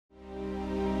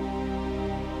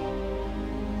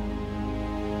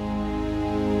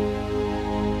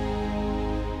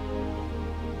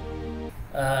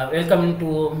Welcome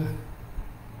to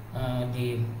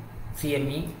the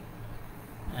CME,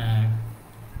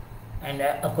 and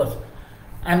of course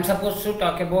I am supposed to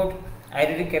talk about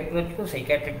Ayurvedic approach to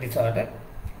psychiatric disorder.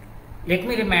 Let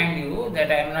me remind you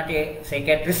that I am not a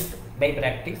psychiatrist by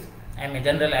practice. I am a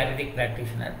general Ayurvedic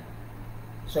practitioner.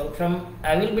 So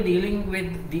I will be dealing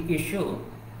with the issue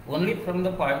only from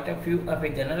the point of view of a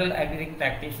general Ayurvedic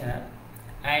practitioner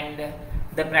and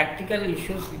the practical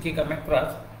issues which you come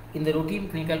across in the routine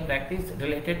clinical practice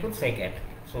related to psychiatry.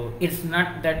 So it's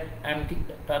not that I am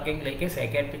talking like a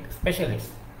psychiatric specialist.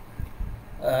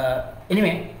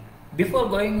 Anyway, before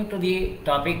going into the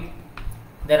topic,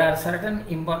 there are certain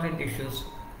important issues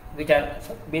which are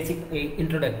basically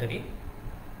introductory.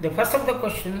 The first of the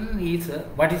question is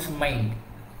what is mind?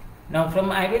 Now,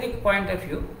 from Ayurvedic point of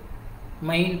view,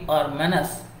 mind or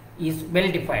manas is well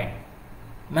defined.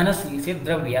 Manas is a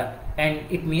dravya, and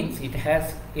it means it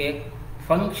has a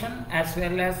function as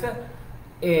well as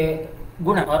a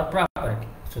guna or property.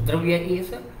 So dravya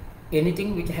is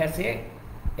anything which has a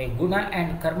guna,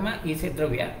 and karma is a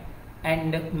dravya,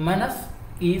 and manas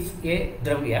is a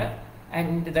dravya,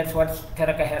 and that's what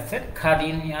Karaka has said.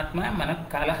 Khadiniyatma manak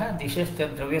kalaha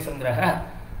dishashta dravya sangraha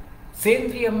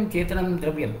sendriyam chetanam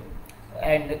dravyam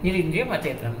and nirindriyam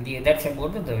achetranam. That's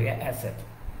about the dravya as such.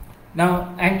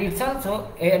 Now, and it's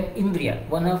also an indriya,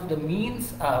 one of the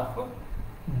means of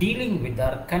dealing with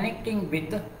or connecting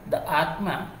with the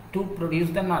Atma to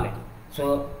produce the knowledge.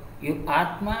 So, you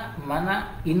Atma,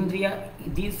 Mana, Indriya,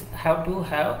 these have to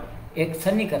have a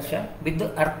sannikarsha with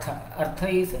the Artha. Artha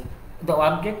is the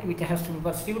object which has to be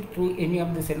perceived through any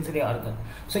of the sensory organ.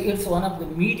 So, it's one of the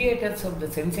mediators of the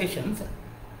sensations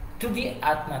to the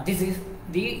Atma. This is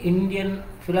the Indian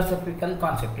philosophical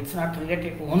concept. It's not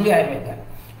related to only Ayurveda.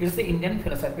 It's the Indian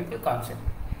philosophical concept.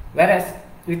 Whereas,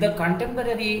 with the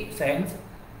contemporary science,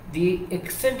 the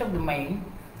extent of the mind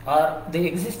or the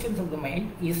existence of the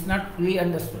mind is not fully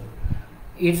understood.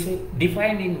 It's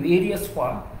defined in various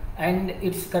forms, and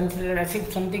it's considered as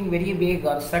if something very vague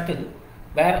or subtle,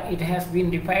 where it has been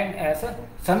defined as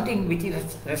something which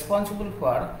is responsible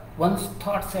for one's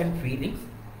thoughts and feelings,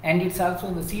 and it's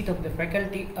also the seat of the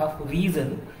faculty of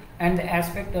reason and the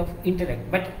aspect of intellect.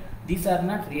 But these are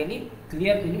not really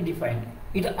clearly defined.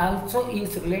 It also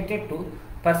is related to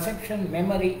perception,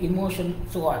 memory, emotion,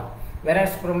 so on.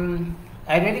 Whereas from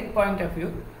Ayurvedic point of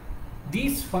view,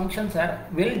 these functions are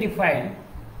well defined.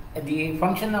 The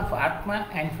function of Atma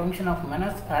and function of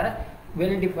Manas are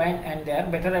well defined, and they are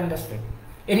better understood.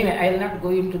 Anyway, I will not go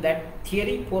into that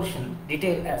theory portion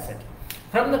detail as such.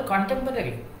 From the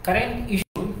contemporary current issue,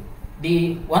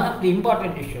 one of the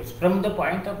important issues from the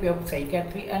point of view of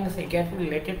psychiatry and psychiatry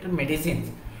related to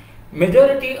medicines,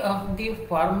 majority of the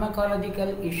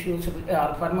pharmacological issues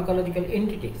or pharmacological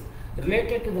entities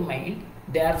related to the mind,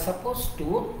 they are supposed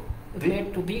to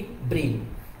relate to the brain.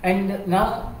 And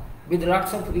now, with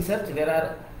lots of research, there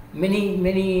are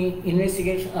many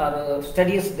investigations or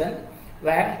studies done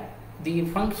where the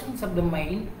functions of the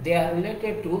mind, they are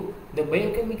related to the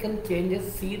biochemical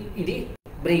changes seen in the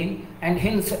brain, and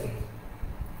hence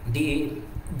the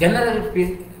general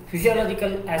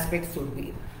physiological aspects should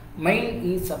be. Mind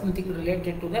is something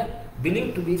related to the,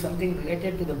 believed to be something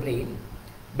related to the brain,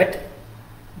 but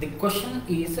the question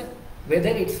is whether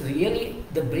it's really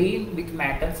the brain which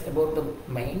matters about the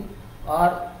mind,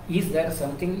 or is there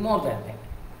something more than that.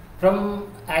 From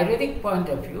Ayurvedic point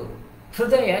of view,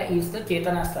 Hridaya is the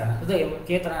Chetanasthana. Hridaya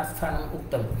Chetanasthanam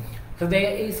Uttam.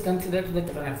 Hridaya is considered the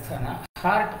Chetanasthana.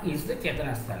 Heart is the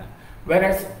Chetanasthana.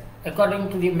 Whereas according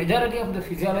to the majority of the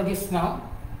physiologists now,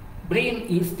 brain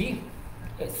is the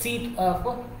seat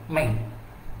of mind.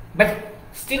 But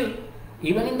still,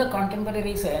 even in the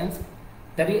contemporary science,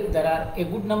 there are a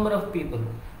good number of people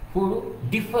who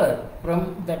differ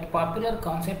from that popular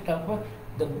concept of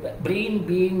the brain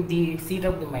being the seat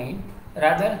of the mind.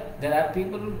 Rather, there are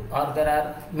people, or there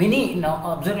are many now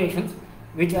observations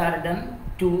which are done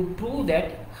to prove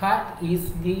that heart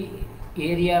is the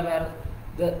area where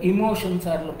the emotions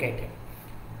are located.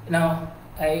 Now,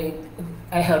 I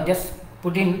have just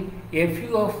put in a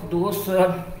few of those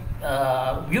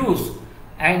views,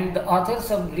 and the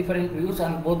authors of different views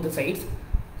on both the sides.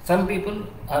 Some people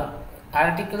are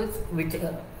articles which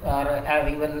are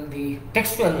even the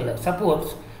textual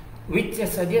supports which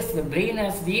suggest the brain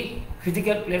as the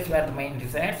physical place where the mind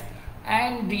resides,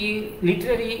 and the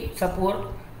literary support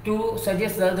to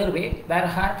suggest the other way, where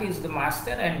heart is the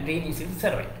master and brain is the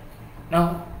servant.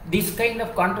 Now, this kind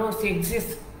of controversy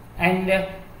exists, and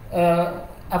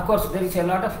of course there is a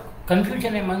lot of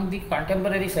confusion among the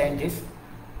contemporary scientists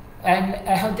And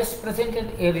I have just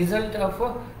presented a result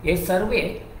of a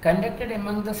survey conducted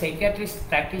among the psychiatrist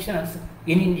practitioners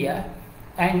in India,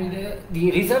 and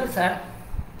the results are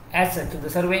as such. The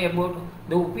survey about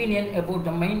the opinion about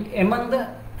the mind among the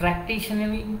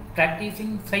practicing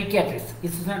psychiatrists.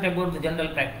 It is not about the general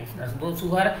practitioners. Those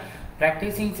who are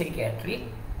practicing psychiatry,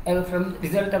 from the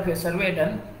result of a survey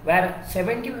done, where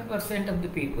 75% of the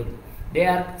people they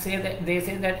say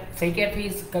that psychiatry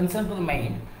is concerned to the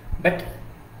mind, but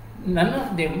none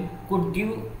of them could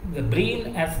give the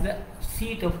brain as the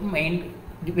seat of mind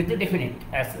with the definite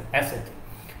as such.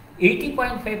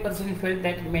 80.5% felt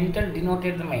that mental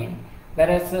denoted the mind,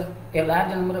 whereas a large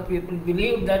number of people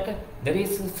believe that there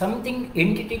is something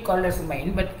entity called as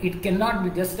mind, but it cannot be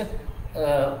just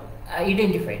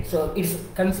identified. So it's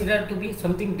considered to be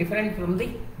something different from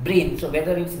the brain. So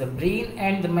whether it's the brain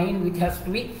and the mind which has to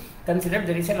be considered,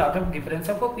 there is a lot of difference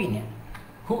of opinion.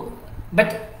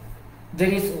 But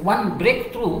there is one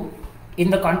breakthrough in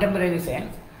the contemporary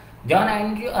science. John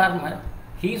Andrew Armour,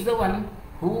 he is the one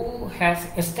who has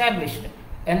established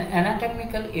an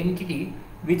anatomical entity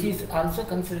which is also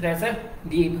considered as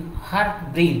the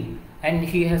heart brain, and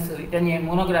he has written a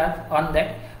monograph on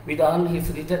that with all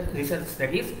his research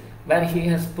studies, where he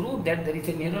has proved that there is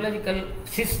a neurological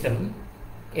system,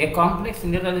 a complex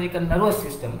neurological nervous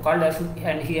system called as,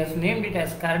 and he has named it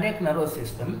as cardiac nervous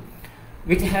system,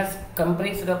 which has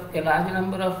comprised of a large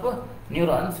number of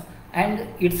neurons and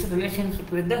its relationship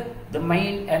with the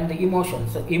mind and the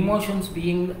emotions. So emotions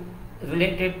being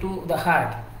related to the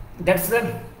heart. That's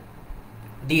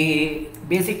the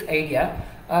basic idea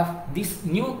of this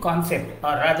new concept,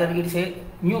 or rather it's a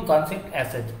new concept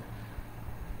as such.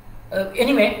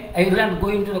 Anyway, I will not go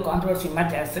into the controversy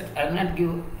much as such. I will not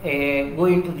go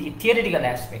into the theoretical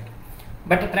aspect.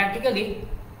 But practically,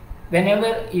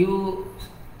 whenever you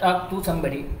talk to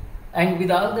somebody, and with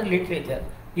all the literature,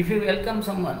 if you welcome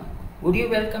someone, would you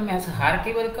welcome as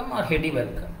hearty welcome or heady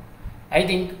welcome? I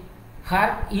think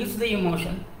heart is the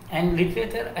emotion, and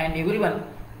literature and everyone,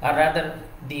 or rather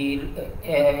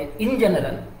in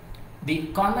general, the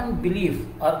common belief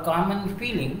or common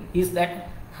feeling is that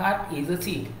heart is a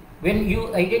seat. When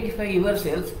you identify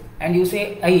yourselves and you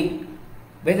say I,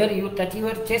 whether you touch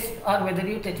your chest or whether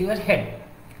you touch your head,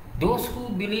 those who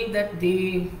believe that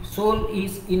the soul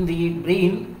is in the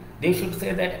brain, they should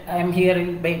say that I am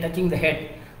here by touching the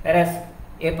head. Whereas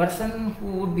a person who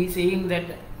would be saying that,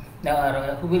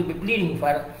 who will be pleading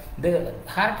for the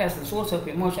heart as the source of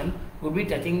emotion, would be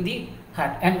touching the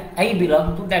heart. And I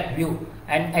belong to that view,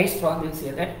 and I strongly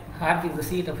say that heart is the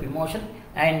seat of emotion,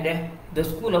 and the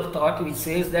school of thought which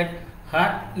says that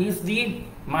heart is the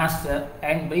master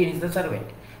and brain is the servant.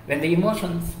 When the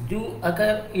emotions do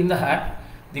occur in the heart,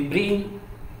 the brain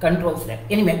controls that.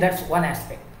 Anyway, that's one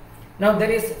aspect. Now there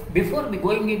is, before we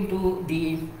going into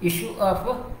the issue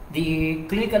of the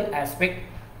clinical aspect,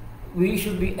 we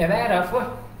should be aware of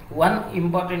one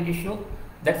important issue,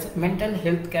 that's Mental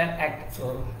Health Care Act.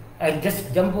 So I'll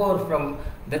just jump over from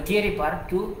the theory part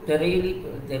to the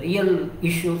real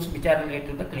issues which are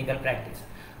related to the clinical practice.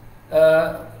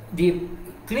 The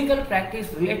clinical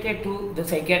practice related to the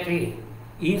psychiatry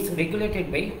is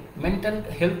regulated by Mental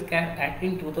Health Care Act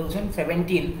in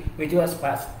 2017, which was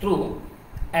passed through,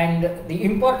 and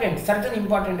the certain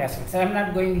important aspects. I am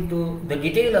not going into the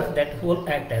detail of that whole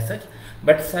act as such,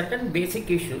 but certain basic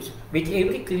issues which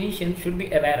every clinician should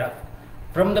be aware of.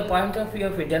 From the point of view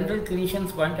of a general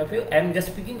clinician's point of view, I am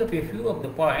just picking up a few of the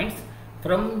points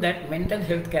from that Mental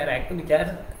Health Care Act which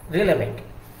are relevant.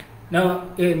 Now,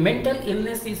 a mental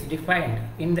illness is defined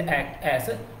in the Act as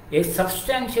a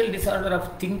substantial disorder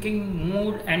of thinking,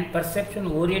 mood and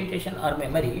perception, orientation or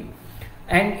memory,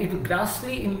 and it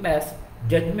grossly impairs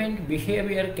judgment,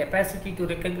 behavior, capacity to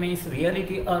recognize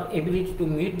reality or ability to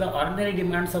meet the ordinary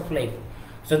demands of life.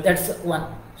 So that's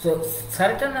one. So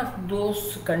certain of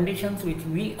those conditions which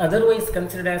we otherwise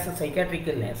consider as a psychiatric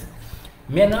illness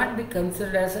may not be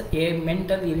considered as a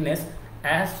mental illness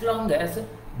as long as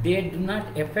they do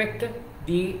not affect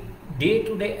the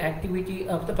day-to-day activity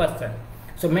of the person.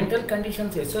 So mental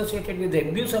conditions associated with the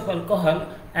abuse of alcohol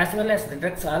as well as the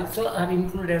drugs also are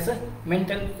included as a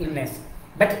mental illness.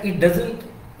 But it doesn't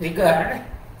regard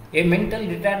a mental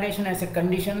retardation as a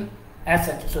condition as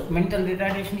such. So mental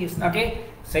retardation is not a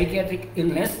psychiatric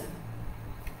illness,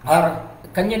 or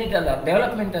congenital or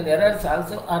developmental errors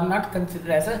also are not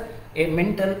considered as a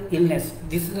mental illness.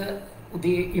 This is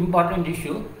the important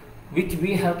issue which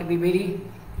we have to be very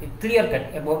clear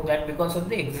cut about that because of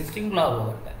the existing law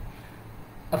over that.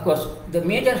 Of course, the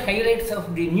major highlights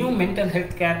of the new Mental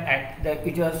Health Care Act,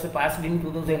 which was passed in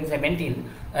 2017,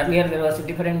 earlier there was a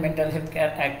different Mental Health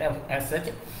Care Act as such.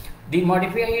 The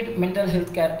Modified Mental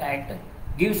Health Care Act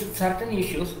gives certain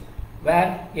issues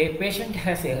where a patient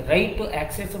has a right to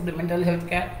access of the mental health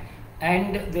care,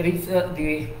 and there is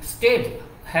the state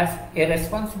has a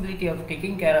responsibility of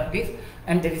taking care of this,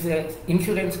 and there is a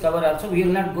insurance cover also. We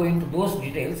will not go into those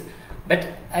details, but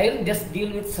I will just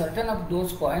deal with certain of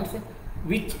those points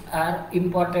which are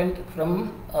important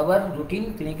from our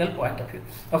routine clinical point of view.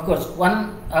 Of course,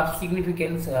 one of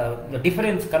significance, the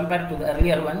difference compared to the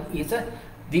earlier one is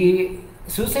the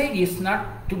suicide is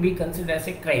not to be considered as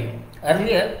a crime.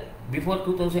 Earlier, before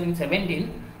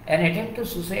 2017, an attempt to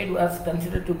suicide was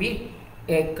considered to be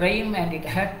a crime and it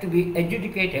had to be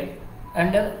adjudicated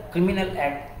under Criminal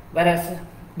Act, whereas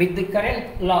with the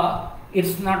current law,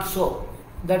 it's not so.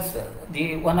 That's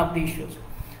the one of the issues.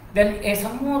 Then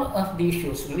some more of the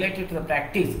issues related to the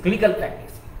practice, clinical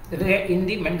practice, in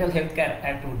the Mental Health Care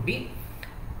Act would be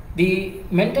the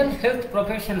mental health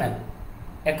professional,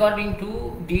 according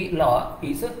to the law,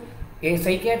 is a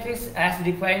psychiatrist as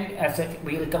defined as such.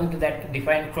 We will come to that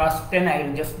defined class 10. I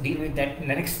will just deal with that in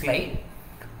the next slide.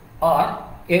 Or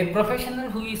a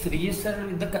professional who is registered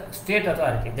with the state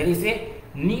authority. There is a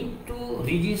need to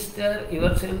register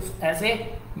yourselves as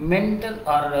a mental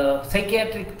or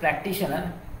psychiatric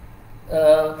practitioner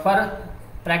for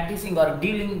practicing or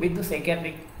dealing with the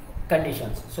psychiatric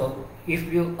conditions. So,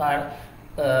 if you are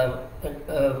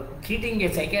treating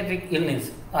a psychiatric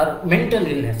illness or mental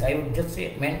illness, I would just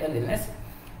say mental illness,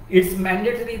 it's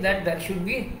mandatory that there should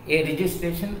be a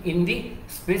registration in the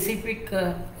specific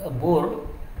board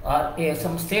or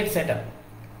some state setup.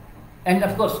 And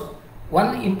of course,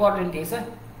 one important is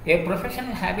a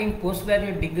professional having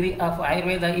postgraduate degree of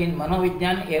Ayurveda in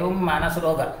Manovijnana evam Manas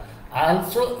Roga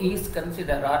also is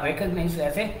considered or recognized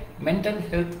as a mental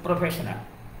health professional.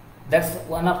 That's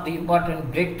one of the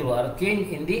important breakthrough or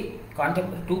change in the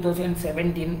contemporary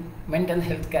 2017 Mental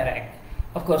Health Care Act.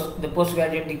 Of course, the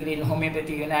postgraduate degree in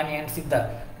homeopathy, Unani and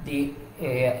Siddha, the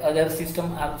other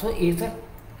system also is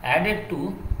added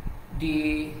to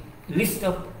the list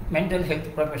of mental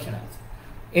health professionals.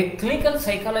 A clinical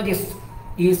psychologist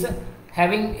is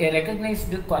having a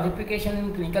recognized qualification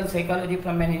in clinical psychology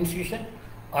from an institution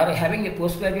or having a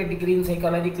postgraduate degree in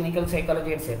psychology, clinical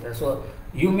psychology, etc. So,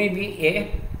 you may be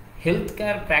a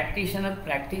healthcare practitioner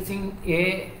practicing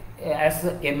as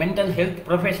a mental health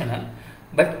professional,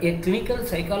 but a clinical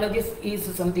psychologist is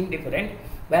something different,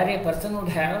 where a person would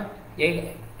have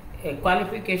a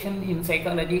qualification in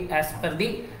psychology as per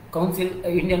the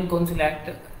Indian Council Act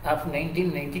of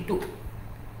 1992.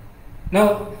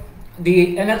 Now,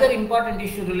 another important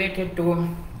issue related to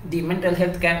the Mental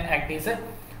Health Care Act is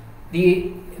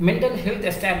the mental health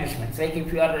establishments. Like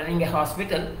if you are running a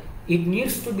hospital, it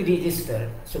needs to be registered.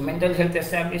 So, mental health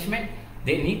establishment,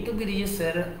 they need to be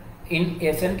registered in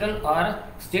a central or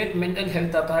state mental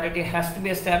health authority has to be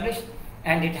established,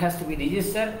 and it has to be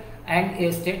registered, and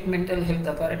a state mental health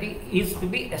authority is to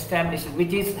be established,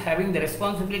 which is having the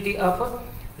responsibility of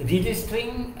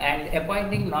registering and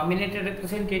appointing nominated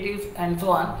representatives and so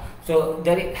on. So,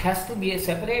 there has to be a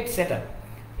separate setup.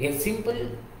 A simple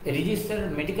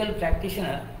registered medical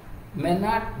practitioner may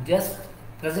not just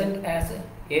present as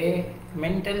a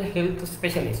mental health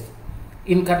specialist.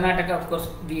 In Karnataka, of course,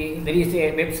 there is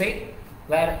a website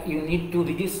where you need to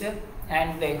register,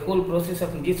 and the whole process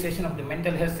of registration of the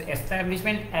mental health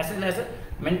establishment as well as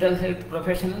mental health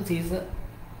professionals is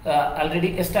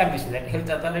already established. That health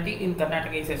authority in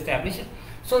Karnataka is established.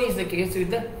 So is the case with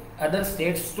the other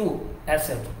states too as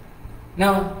such.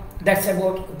 Now, that's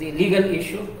about the legal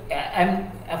issue,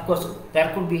 and of course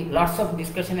there could be lots of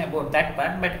discussion about that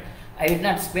part, but I will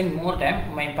not spend more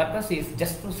time. My purpose is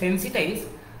just to sensitize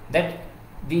that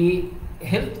the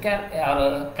healthcare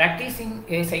or practicing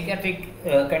a psychiatric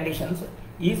conditions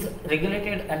is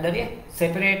regulated under a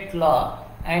separate law,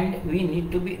 and we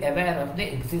need to be aware of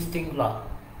the existing law,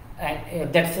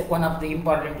 and that's one of the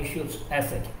important issues as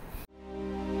such.